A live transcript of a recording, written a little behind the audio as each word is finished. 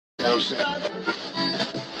Yo,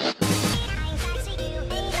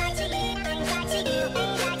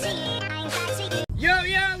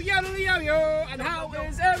 and how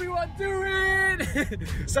is everyone doing?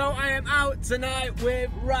 So I am out tonight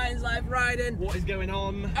with Ryansliferiding. What is going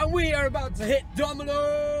on? And we are about to hit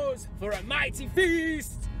Domino's for a mighty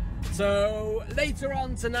feast. So later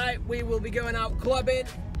on tonight we will be going out clubbing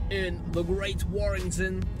in the Great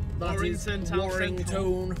Warrington. Warrington Town Warrington.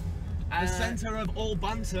 Central. The centre of all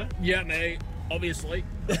banter. Yeah, mate, obviously.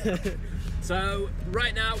 So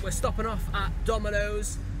right now we're stopping off at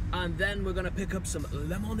Domino's, and then we're gonna pick up some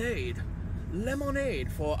lemonade.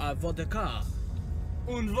 Lemonade for our vodka.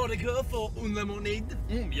 Un vodka for un lemonade.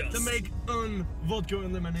 Yes. To make un vodka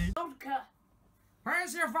and lemonade. Vodka!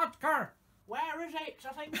 Where's your vodka? Where is it?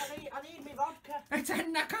 'Cause I think I need me vodka. It's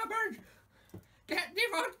in the cupboard. Get the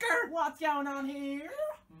vodka. What's going on here?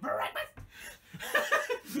 Breakfast!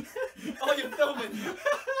 Oh, you're filming!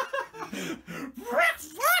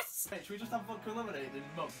 Breakfast. Hey, should we just have vodka and lemonade in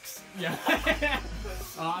mugs? Yeah.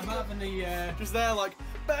 I'm having the. Just there, like,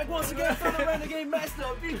 back once again from the renegade messed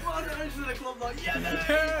up. Big fun and the club, like, yeah, man!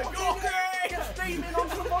 Okay! Get steaming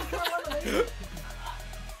onto the vodka and lemonade!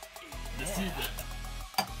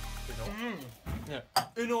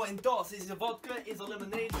 Uno en dos is a vodka, is a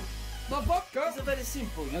lemonade. The vodka. It's a very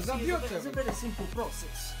simple. It's a beautiful. It's a very simple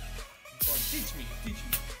process. Teach me.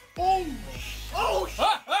 Oh! Oh!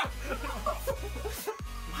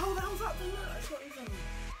 How the hell's that doing that? It's not even...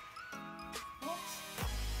 What?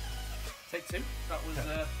 Take two. That was,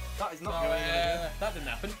 that is not So, going that didn't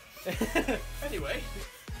happen. Anyway.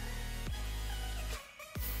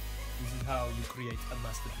 This is how you create a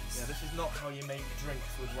masterpiece. Yeah, this is not how you make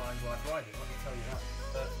drinks with Ryansliferiding, let me tell you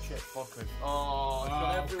that. Shit, vodka. Oh, it's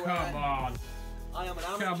got everywhere. Come on. I am an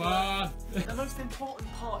amateur. Come on. The most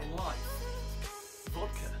important part in life,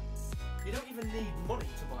 vodka. You don't even need money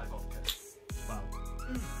to buy vodka. Wow.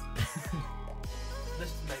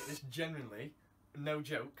 This genuinely, no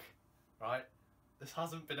joke, right? This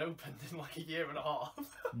hasn't been opened in like a year and a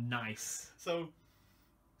half. Nice. So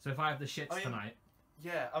if I have the shits tonight.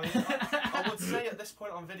 Yeah, I mean, I would say at this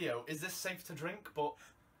point on video, is this safe to drink? But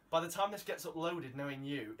by the time this gets uploaded, knowing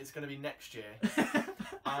you, it's going to be next year.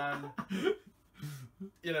 And,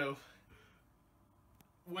 you know,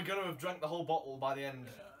 we're going to have drank the whole bottle by the end.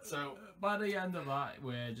 So By the end of that,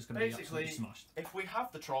 we're just going to be basically, absolutely smashed. if we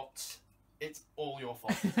have the trots, it's all your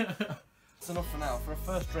fault. That's enough for now. For a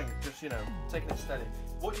first drink, just, you know, taking it steady.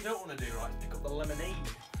 What you don't want to do, right, is pick up the lemonade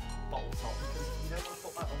bottle top, because you don't want to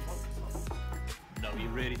put that on vodka top. No, you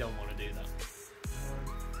really don't want to do that.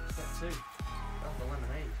 Step two, have the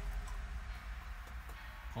lemonade.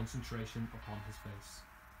 Concentration upon his face.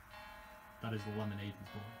 That is the lemonade he's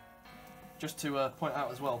born. Just to point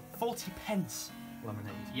out as well, 40 pence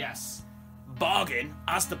lemonade. Yes. Bargain.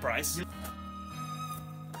 As the price.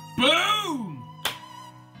 Boom!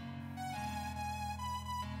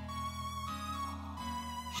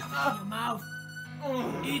 Shut up your mouth.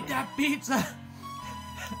 Eat that pizza.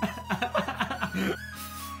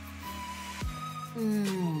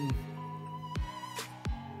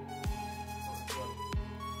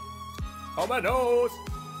 On my nose.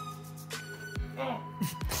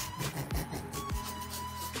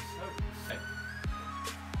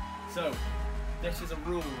 So, this is a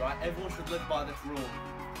rule, right? Everyone should live by this rule.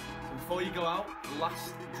 So before you go out,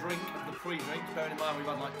 last drink of the pre-drink, bearing in mind we've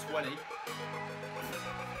had like 20.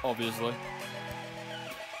 Obviously.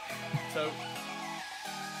 So,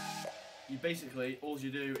 you basically, all you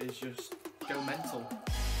do is just go mental.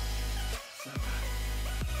 So,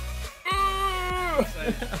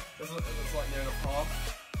 it looks like near a park.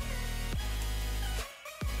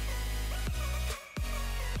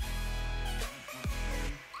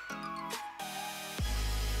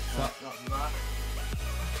 That's that.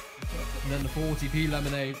 And then the 40p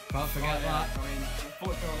lemonade. Can't forget that. I mean, the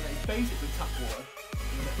 40p lemonade is basically tap water.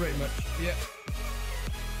 Pretty much. Yeah.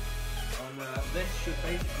 And this should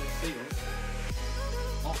basically see us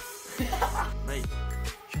off. Mate.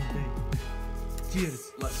 Champagne. Cheers.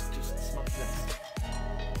 Let's just smash this. I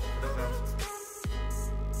don't know.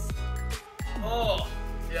 Oh!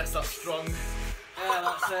 Yes, that's strong. Yeah,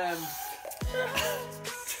 that's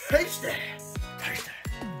tasty! Tasty!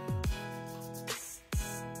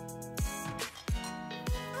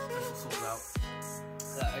 This will sort it out.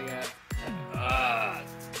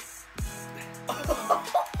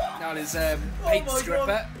 That is paint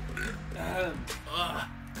stripper.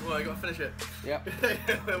 Come on, you gotta finish it. Yep.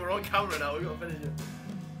 We're on camera now, we gotta finish it.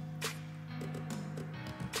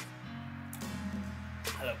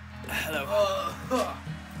 Hello.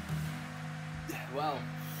 Well,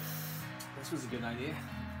 this was a good idea.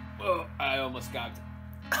 Oh, I almost gagged.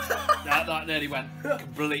 That nearly went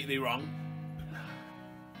completely wrong.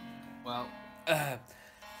 Well,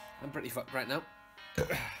 I'm pretty fucked right now.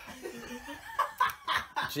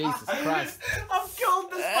 Jesus Christ. I've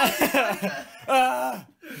killed this fucking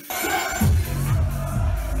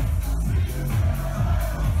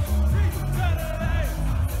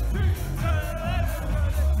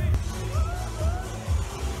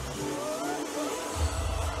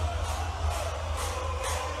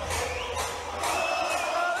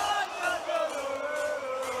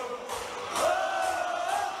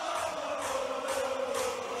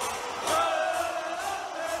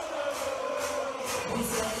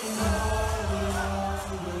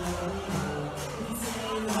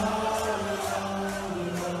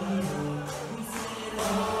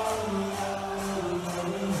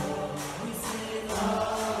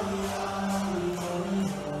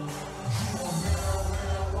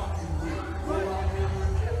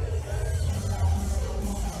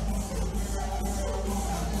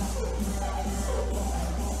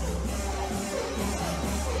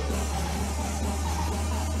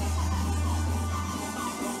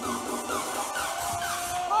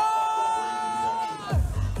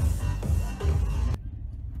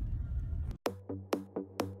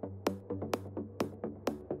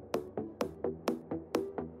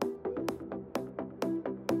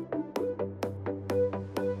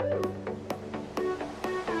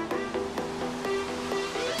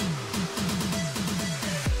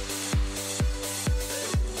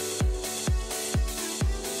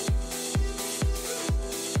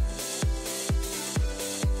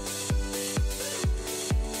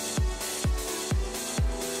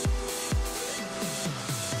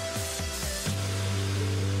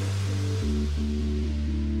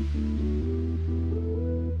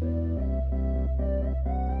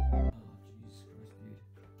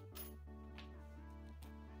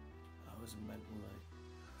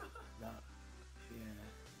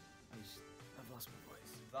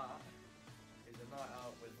That is a night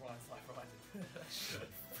out with Ryansliferiding.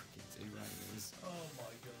 Fucking two riders. Oh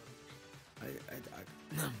my god.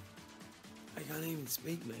 I can't even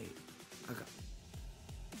speak, mate.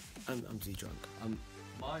 I'm too drunk.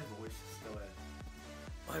 My voice is still in.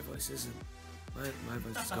 My voice isn't. My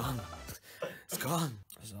voice is gone. It's gone.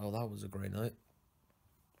 So that was a great night.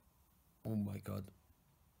 Oh my god.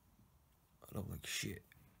 I look like shit.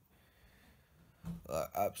 Like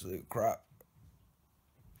absolute crap.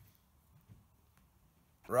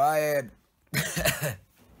 Ryan.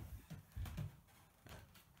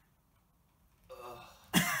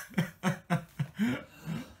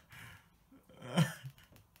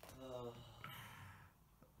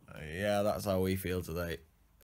 Yeah, that's how we feel today.